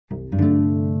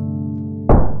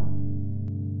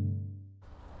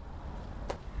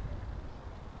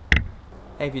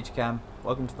Hey Future Cam,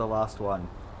 welcome to the last one.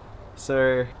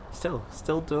 So,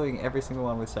 still doing every single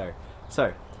one with say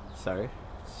no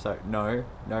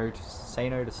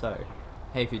to so.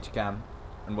 Hey Future Cam,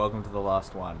 and welcome to the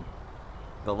last one.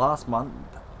 The last month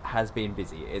has been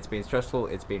busy. It's been stressful,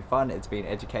 it's been fun, it's been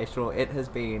educational, it has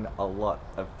been a lot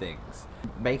of things.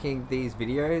 Making these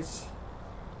videos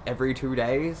every 2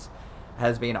 days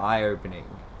has been eye-opening.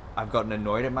 I've gotten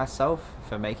annoyed at myself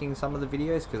for making some of the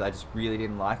videos because I just really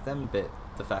didn't like them, but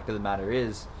the fact of the matter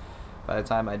is, by the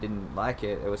time I didn't like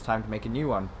it, it was time to make a new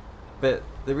one. But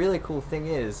the really cool thing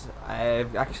is,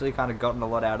 I've actually kind of gotten a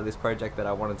lot out of this project that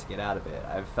I wanted to get out of it.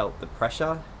 I've felt the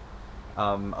pressure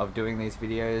of doing these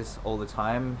videos all the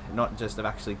time, not just of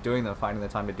actually doing them, finding the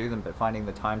time to do them, but finding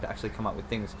the time to actually come up with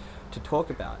things to talk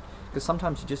about. Because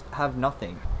sometimes you just have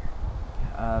nothing.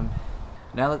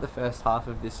 Now that the first half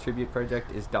of this tribute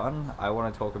project is done, I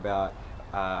want to talk about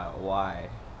why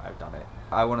I've done it.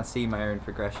 I want to see my own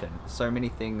progression. So many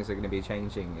things are going to be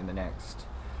changing in the next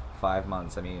 5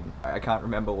 months. I mean, I can't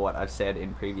remember what I've said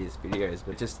in previous videos,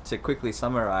 but just to quickly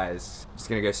summarize, I'm just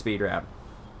going to go speed round.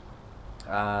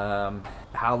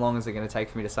 How long is it going to take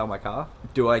for me to sell my car?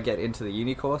 Do I get into the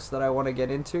uni course that I want to get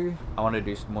into? I want to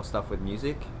do some more stuff with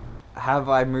music. Have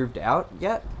I moved out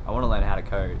yet? I want to learn how to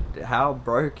code. How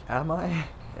broke am I?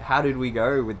 How did we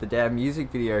go with the damn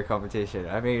music video competition?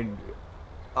 I mean,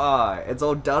 it's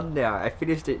all done now. I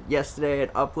finished it yesterday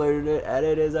and uploaded it, and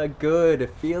it is a good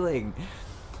feeling.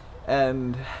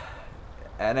 And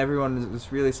everyone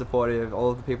was really supportive.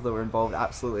 All of the people that were involved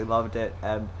absolutely loved it,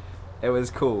 and it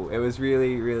was cool. It was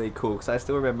really, really cool, because I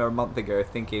still remember a month ago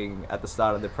thinking at the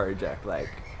start of the project, like,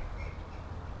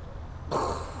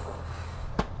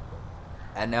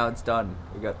 and now it's done.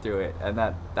 We got through it, and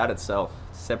that itself,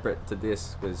 separate to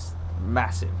this, was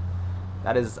massive.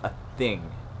 That is a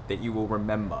thing that you will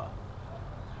remember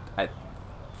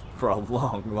for a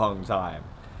long, long time.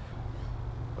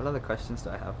 What other questions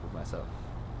do I have for myself?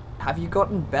 Have you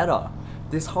gotten better?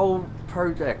 This whole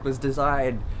project was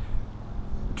designed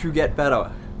to get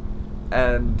better,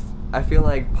 and I feel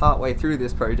like partway through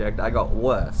this project I got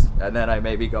worse, and then I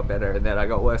maybe got better, and then I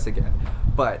got worse again.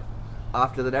 But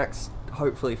after the next,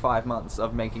 hopefully, 5 months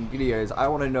of making videos, I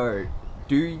want to know,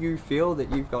 do you feel that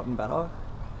you've gotten better?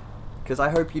 Because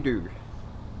I hope you do.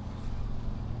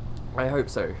 I hope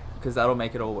so, because that'll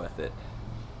make it all worth it.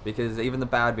 Because even the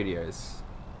bad videos,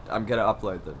 I'm gonna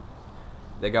upload them.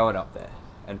 They're going up there,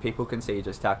 and people can see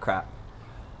just how crap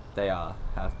they are,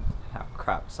 how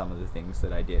crap some of the things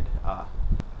that I did are.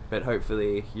 But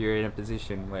hopefully you're in a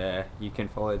position where you can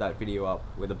follow that video up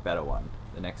with a better one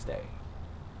the next day.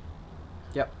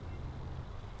 Yep.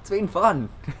 It's been fun.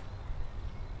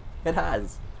 It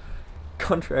has.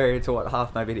 Contrary to what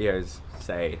half my videos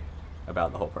say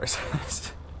about the whole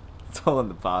process. It's all in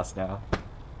the past now.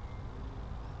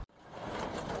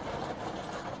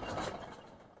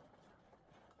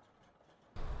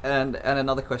 And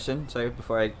another question, so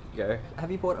before I go,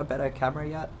 have you bought a better camera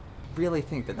yet? Really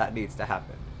think that needs to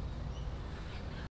happen.